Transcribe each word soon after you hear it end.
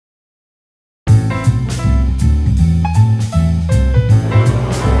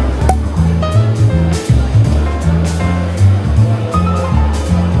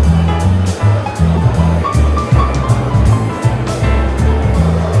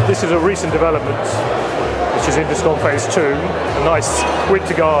This is a recent development which is in Discount Phase 2, a nice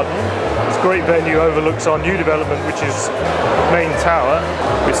winter garden. It's a great venue, overlooks our new development which is Maine Tower.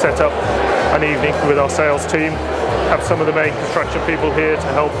 We set up an evening with our sales team, have some of the main construction people here to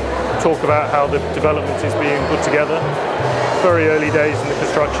help talk about how the development is being put together. Very early days in the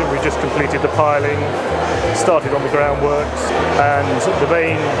construction, we just completed the piling, started on the groundworks, and the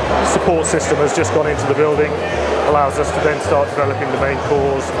main support system has just gone into the building, allows us to then start developing the main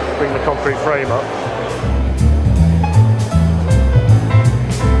cores, bring the concrete frame up.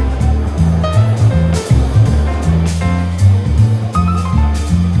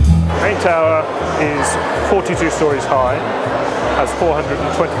 Main Tower is 42 stories high, has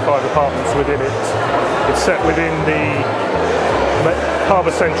 425 apartments within it. It's set within the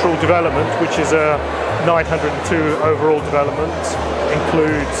Harbour Central development, which is a 902 overall development,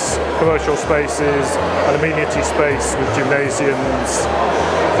 includes commercial spaces, an amenity space with gymnasiums,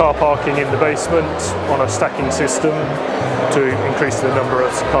 car parking in the basement on a stacking system to increase the number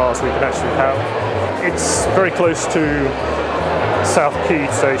of cars we can actually have. It's very close to South Quay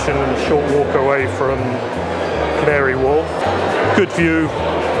station and a short walk away from Canary Wharf. Good view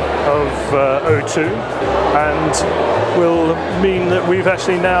of O2, and will mean that we've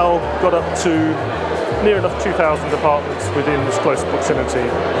actually now got up to near enough 2,000 apartments within this close proximity,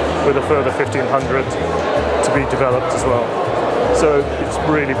 with a further 1,500 to be developed as well. So it's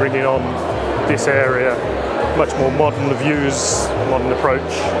really bringing on this area, much more modern views, modern approach.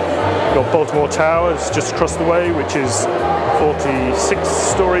 We've got Baltimore Towers just across the way, which is 46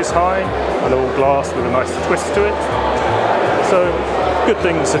 stories high and all glass with a nice twist to it. So good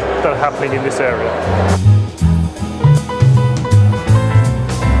things that are happening in this area.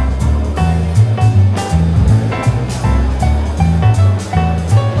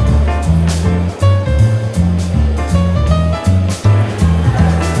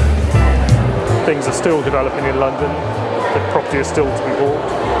 Things are still developing in London, the property is still to be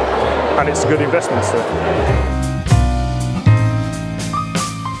bought, and it's a good investment still.